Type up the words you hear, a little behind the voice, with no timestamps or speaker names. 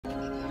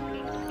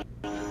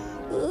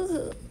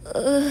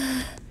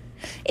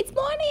It's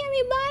morning,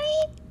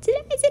 everybody.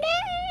 Today,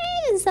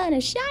 the sun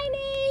is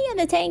shining and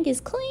the tank is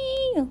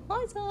clean.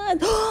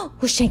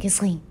 Which tank is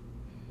clean?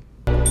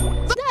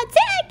 The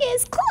tank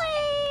is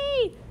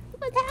clean.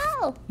 What the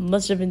hell?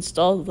 Must have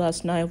installed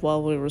last night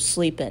while we were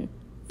sleeping.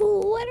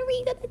 What are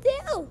we gonna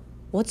do?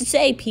 What to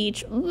say,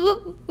 Peach?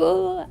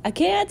 I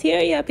can't hear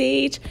you,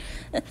 Peach.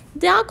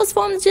 The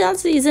Aquasform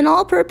is an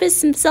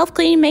all-purpose and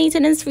self-cleaning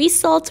maintenance free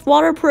salt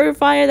water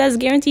purifier that's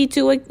guaranteed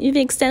to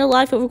extend the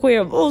life of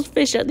aquarium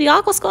fish. The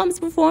Aquasform is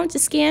performed to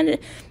scan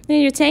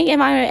your tank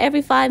environment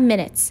every 5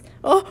 minutes.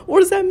 Oh, what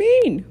does that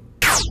mean?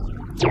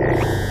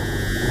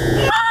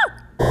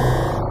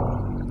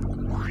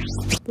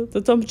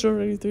 The temperature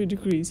 83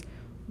 degrees.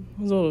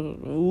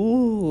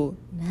 Ooh.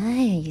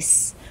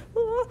 Nice.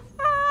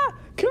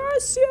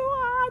 Curse you,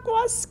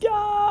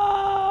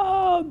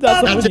 Aquascope!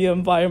 That's not the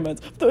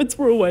environment. It's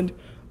ruined.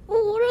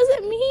 What does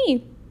it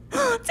mean?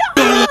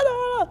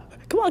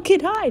 Come on,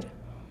 kid, hide.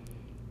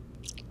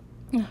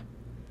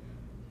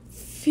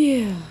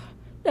 Phew.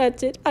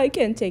 That's it. I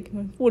can't take it.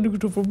 What do we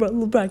do for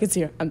little brackets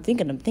here? I'm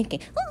thinking. Oh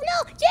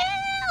no!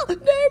 Yeah!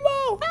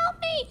 Nemo!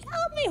 Help me!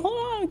 Hold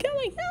on, I'm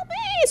coming. Help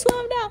me!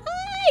 Swim down.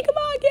 Hey, come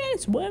on, kid.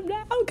 Swim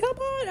down. Come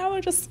on. I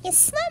will just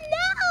Swim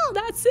down!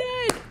 That's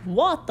it.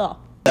 What the?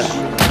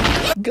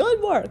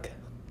 Good work.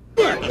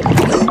 Yeah!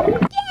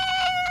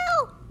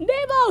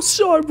 Nemo,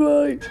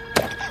 Sharpie.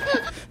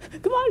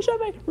 Come on,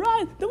 Sharpie.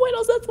 Run. The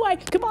window's this way.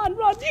 Come on,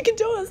 run. You can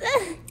do this.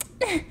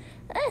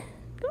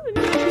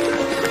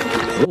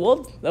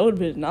 Whoops, that would have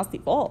been a nasty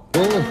fall.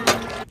 Yeah!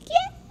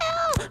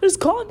 Just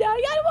calm down.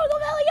 You don't want to go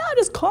belly up.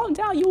 Just calm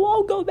down. You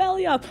won't go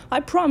belly up. I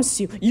promise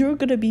you, you're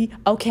gonna be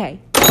okay.